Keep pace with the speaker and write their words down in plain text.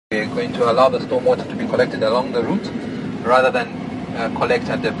We're going to allow the stormwater to be collected along the route rather than collect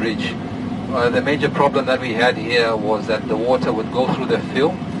at the bridge. The major problem that we had here was that the water would go through the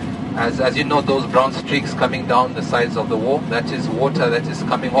fill. As you know, those brown streaks coming down the sides of the wall, that is water that is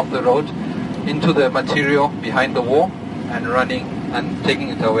coming off the road into the material behind the wall and running and taking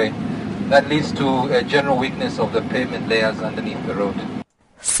it away. That leads to a general weakness of the pavement layers underneath the road.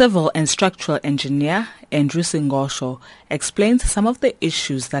 Civil and structural engineer Andrew Singosho explains some of the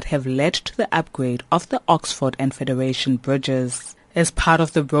issues that have led to the upgrade of the Oxford and Federation bridges. As part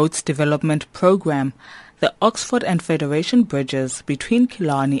of the roads development program, the Oxford and Federation bridges between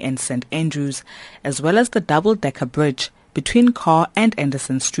Killarney and St. Andrews, as well as the double-decker bridge between Carr and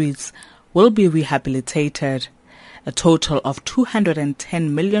Anderson Streets, will be rehabilitated. A total of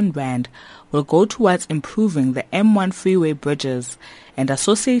 210 million rand will go towards improving the M1 freeway bridges and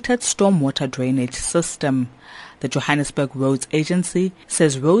associated stormwater drainage system. The Johannesburg Roads Agency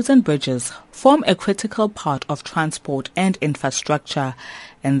says roads and bridges form a critical part of transport and infrastructure,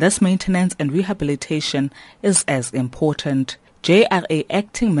 and this maintenance and rehabilitation is as important. JRA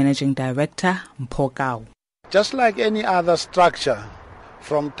Acting Managing Director Mpokao. Just like any other structure,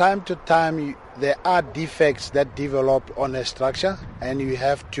 from time to time there are defects that develop on a structure and you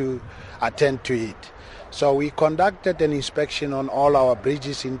have to attend to it. So we conducted an inspection on all our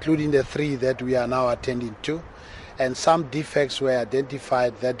bridges, including the 3 that we are now attending to, and some defects were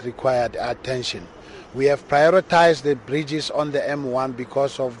identified that required attention. We have prioritized the bridges on the M1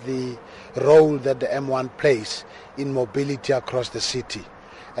 because of the role that the M1 plays in mobility across the city,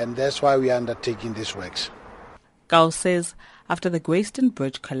 and that's why we are undertaking these works. Gao says after the Greyston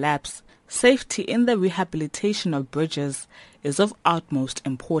Bridge collapse, safety in the rehabilitation of bridges is of utmost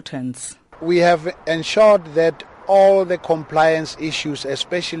importance. We have ensured that all the compliance issues,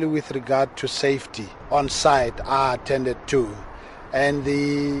 especially with regard to safety on site, are attended to. And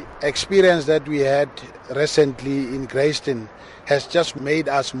the experience that we had recently in Greyston has just made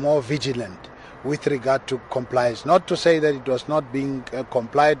us more vigilant with regard to compliance. Not to say that it was not being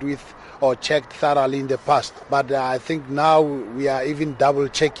complied with or checked thoroughly in the past, but I think now we are even double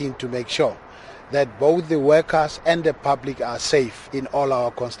checking to make sure that both the workers and the public are safe in all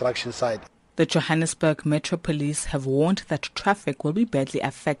our construction sites. The Johannesburg Metro Police have warned that traffic will be badly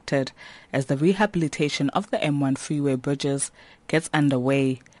affected as the rehabilitation of the M1 freeway bridges gets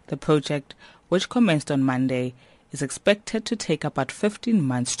underway. The project, which commenced on Monday, is expected to take about 15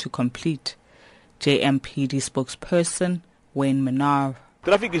 months to complete. JMPD spokesperson Wayne Minnar.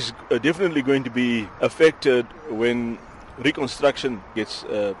 Traffic is definitely going to be affected when reconstruction gets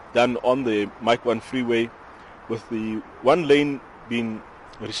done on the Mike 1 freeway, with the one lane being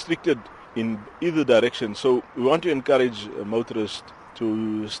restricted in either direction. So we want to encourage motorists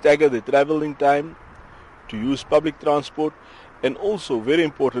to stagger the traveling time, to use public transport, and also, very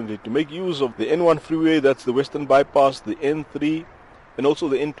importantly, to make use of the N1 freeway, that's the Western Bypass, the N3, and also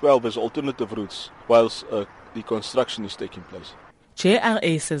the N12 as alternative routes whilst the construction is taking place.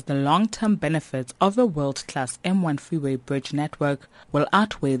 JRA says the long-term benefits of a world-class M1 freeway bridge network will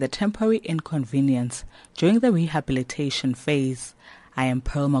outweigh the temporary inconvenience during the rehabilitation phase. I am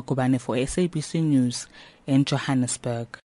Pearl Makubane for SABC News in Johannesburg.